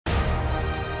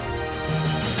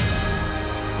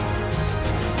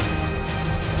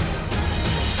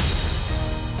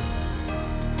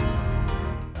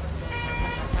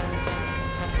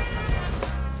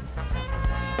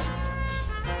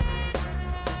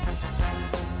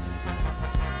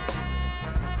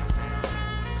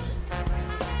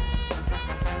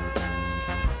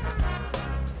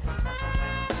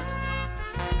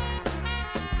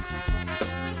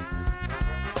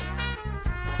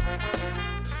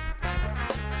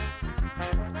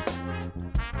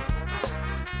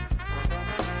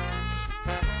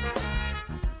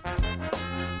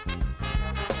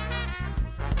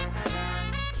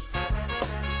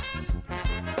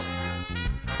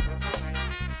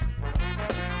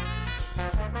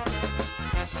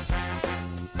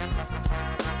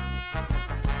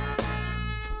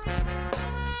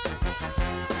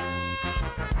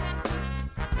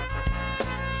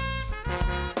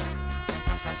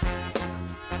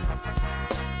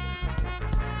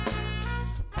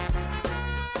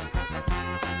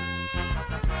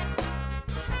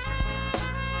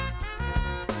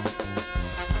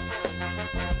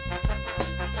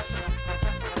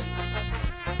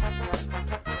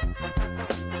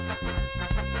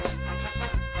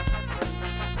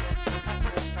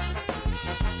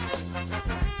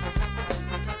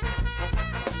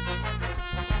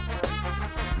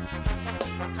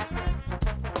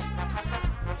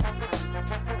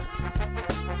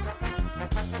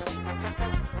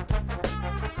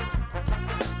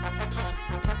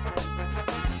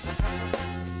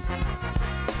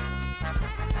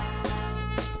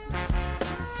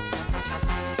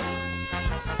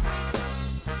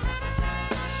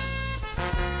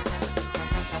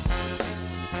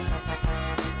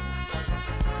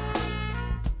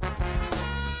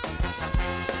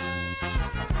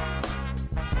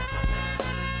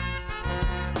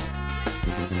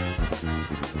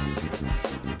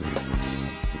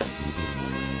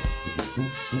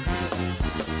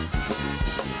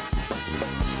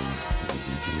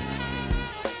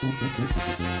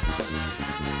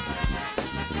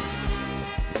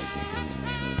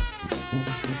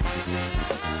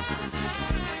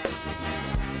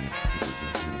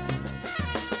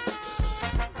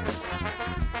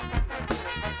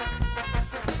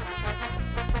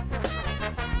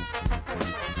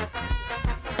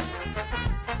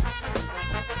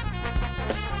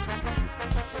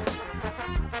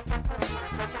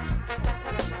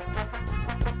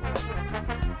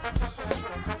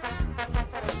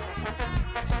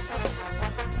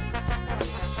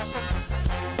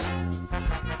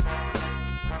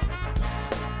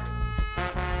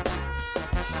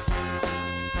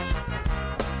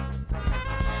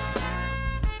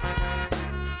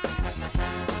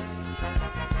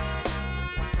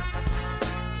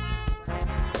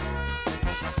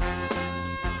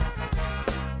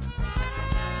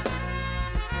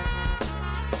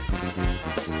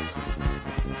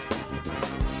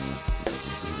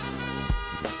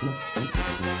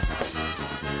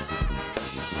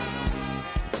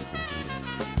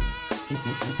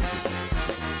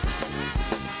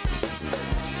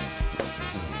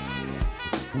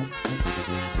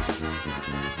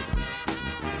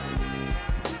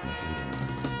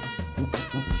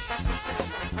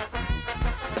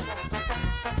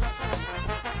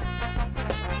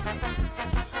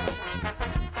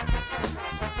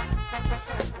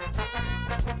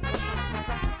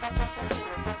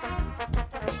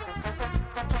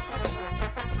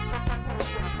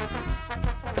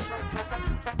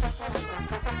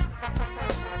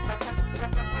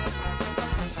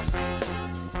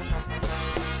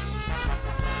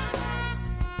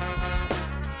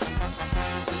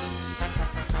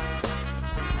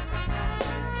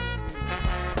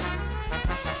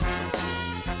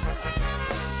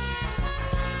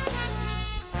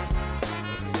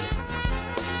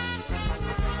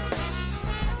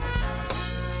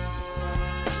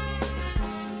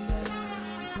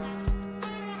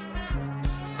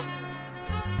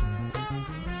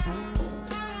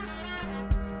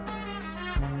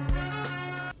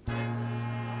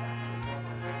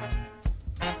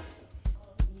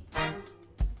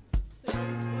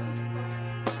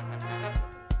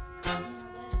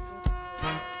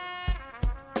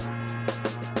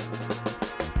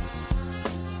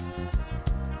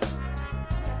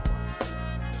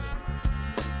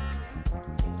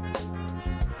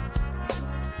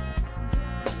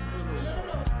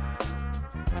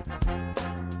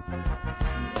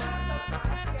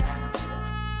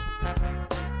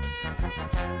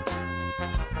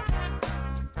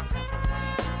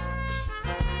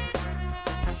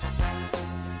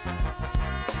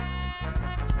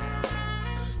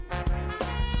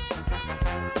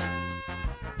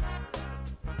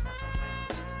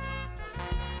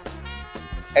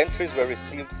Entries were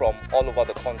received from all over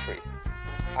the country,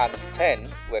 and 10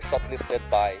 were shortlisted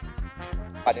by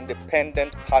an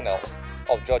independent panel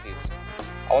of judges.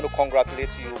 I want to congratulate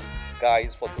you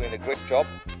guys for doing a great job.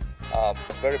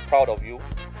 Very proud of you.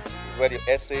 You read your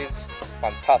essays,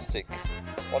 fantastic.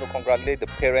 I want to congratulate the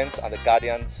parents and the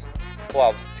guardians who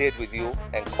have stayed with you,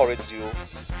 encouraged you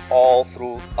all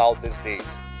throughout these days.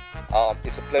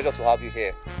 It's a pleasure to have you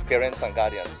here, parents and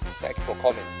guardians. Thank you for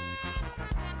coming.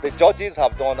 The judges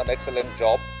have done an excellent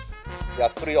job. There are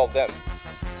 3 of them.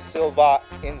 Silva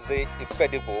Inze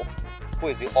Ifedibo, who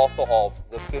is the author of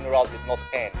The Funeral Did Not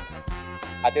End.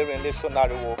 Aderinle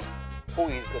Shonariwo, who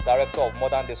is the director of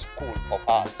Modern Day School of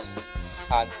Arts.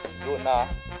 And Yona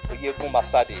Oyegun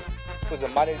Masadi, who is the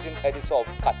managing editor of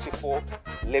Kachifo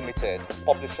Limited,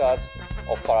 publishers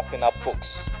of Farafina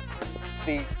Books.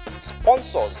 The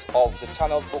sponsors of the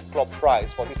Channels Book Club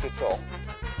Prize for Literature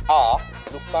are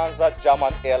Lufthansa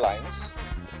German Airlines,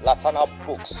 Latana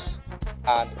Books,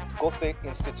 and Goethe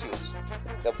Institute.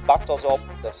 They've backed us up,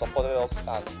 they've supported us,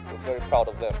 and we're very proud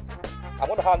of them. I'm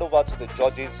going to hand over to the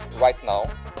judges right now,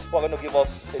 who are going to give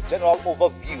us a general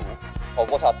overview of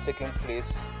what has taken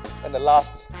place in the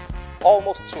last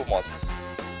almost 2 months.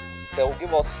 They will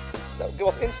give us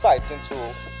insights into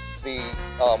the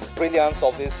brilliance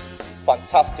of these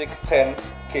fantastic 10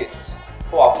 kids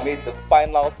who have made the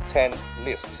final 10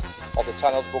 list of the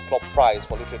Channels Book Club Prize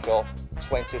for Literature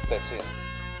 2013.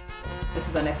 This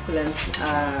is an excellent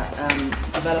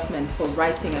development for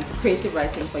writing and for creative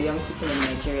writing for young people in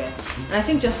Nigeria. And I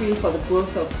think just really for the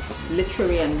growth of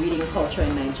literary and reading culture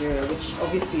in Nigeria, which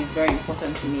obviously is very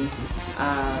important to me,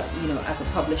 as a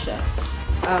publisher.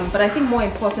 But I think more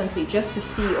importantly, just to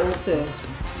see also,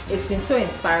 it's been so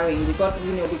inspiring. We got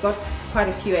quite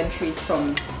a few entries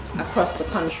from across the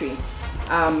country.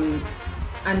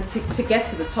 and to get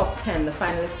to the top 10, the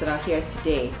finalists that are here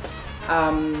today,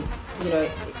 you know,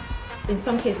 in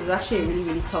some cases, actually a really,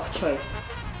 really tough choice.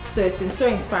 So it's been so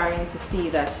inspiring to see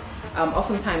that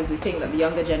oftentimes we think that the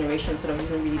younger generation sort of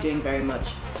isn't really doing very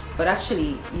much, but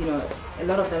actually, you know, a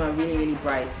lot of them are really, really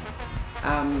bright.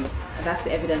 And that's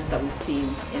the evidence that we've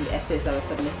seen in the essays that were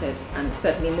submitted, and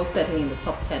certainly, most certainly in the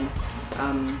top 10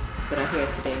 that are here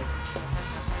today.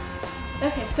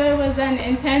 Okay, so it was an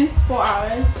intense 4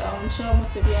 hours. I'm sure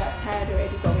most of you are tired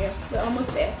already, but we're almost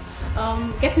there.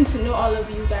 Getting to know all of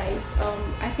you guys,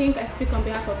 I think I speak on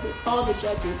behalf of all the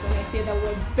judges when I say that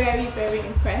we're very, very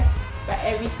impressed by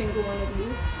every single one of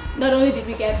you. Not only did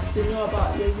we get to know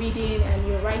about your reading and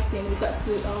your writing, we got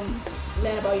to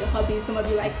learn about your hobbies. Some of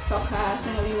you like soccer,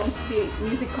 some of you want to be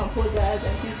music composers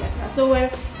and things like that. So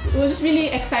it was just really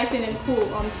exciting and cool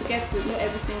to get to know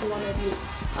every single one of you.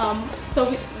 So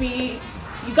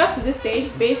you got to this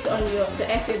stage based on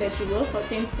the essay that you wrote for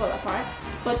Things Fall Apart.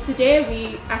 But today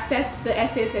we assessed the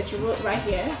essays that you wrote right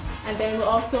here, and then we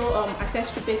also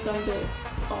assessed you based on the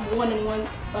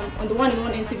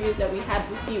one-on-one interviews that we had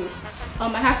with you. I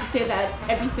have to say that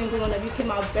every single one of you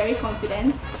came out very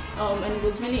confident, and it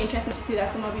was really interesting to see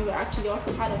that some of you were actually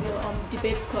also part of your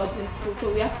debate clubs in school.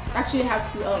 So we actually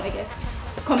have to, I guess,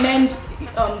 commend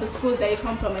the schools that you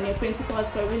come from and your principals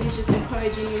for really just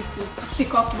encouraging you to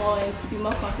speak up more and to be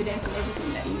more confident in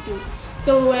everything that you do.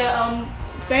 So we're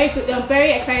very good. I'm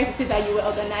very excited to see that you were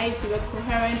organized, you were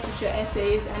coherent with your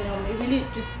essays, and it really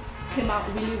just came out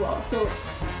really well. So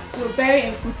we're very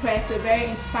impressed, we're very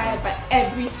inspired by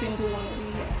every single one of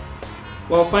you here.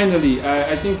 Well, finally,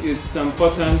 I think it's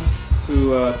important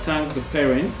to thank the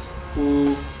parents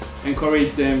who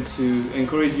encourage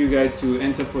you guys to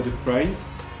enter for the prize.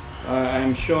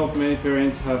 I'm sure many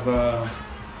parents have,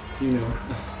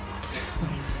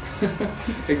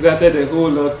 exerted a whole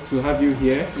lot to have you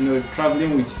here.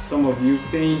 Traveling with some of you,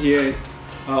 staying here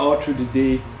all through the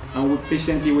day, and we're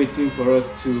patiently waiting for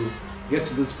us to get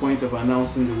to this point of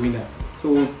announcing the winner.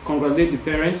 So we'll congratulate the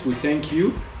parents. We thank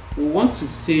you. We want to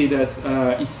say that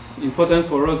it's important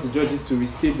for us, the judges, to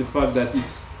restate the fact that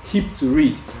it's hip to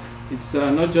read. It's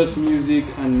not just music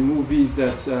and movies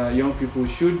that young people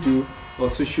should do, or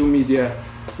social media.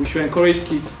 We should encourage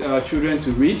children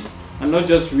to read, and not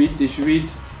just read. They should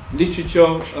read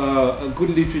literature, good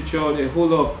literature. A whole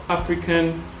lot of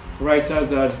African writers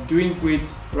that are doing great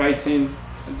writing,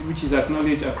 which is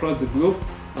acknowledged across the globe,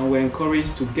 and we're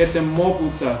encouraged to get them more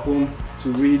books at home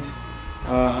to read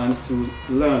and to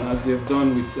learn, as they've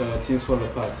done with Things Fall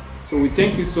Apart. So we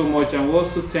thank you so much, and we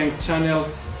also thank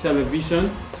Channels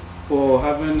Television for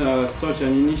having such an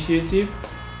initiative,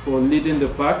 for leading the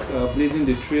pack, blazing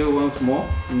the trail once more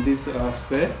in this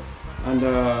sphere, and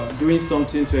doing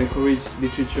something to encourage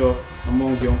literature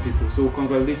among young people. So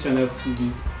congratulate Channels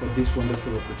TV for this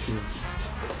wonderful opportunity.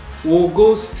 We'll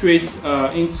go straight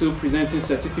into presenting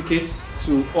certificates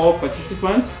to all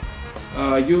participants.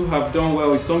 You have done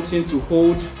well. It's something to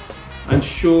hold and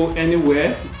show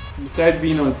anywhere. Besides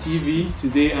being on TV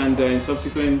today and in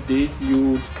subsequent days,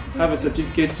 you would have a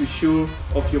certificate to show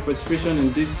of your participation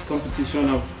in this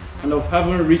competition and of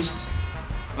having reached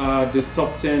the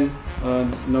top 10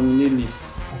 nominee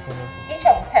list. Each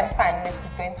of the 10 finalists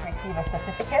is going to receive a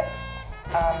certificate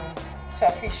to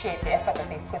appreciate the effort that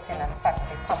they've put in and the fact that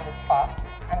they've come this far.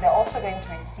 And they're also going to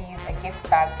receive a gift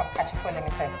bag from Kachifo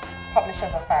Limited,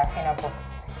 publishers of Farafina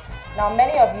books. Now,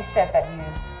 many of you said that you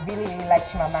really, really like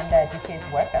Chimamanda Adichie's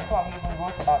work, and some of you even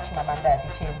wrote about Chimamanda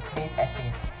Adichie in today's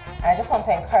essays. And I just want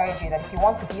to encourage you that if you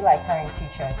want to be like her in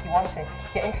future, if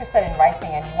you're interested in writing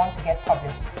and you want to get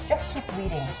published, just keep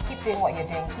reading, keep doing what you're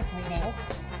doing, keep reading,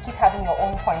 keep having your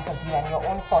own point of view and your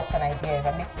own thoughts and ideas,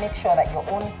 and make sure that your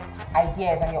own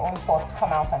ideas and your own thoughts come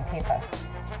out on paper.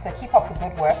 So keep up the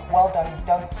good work. Well done. You've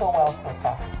done so well so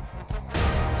far.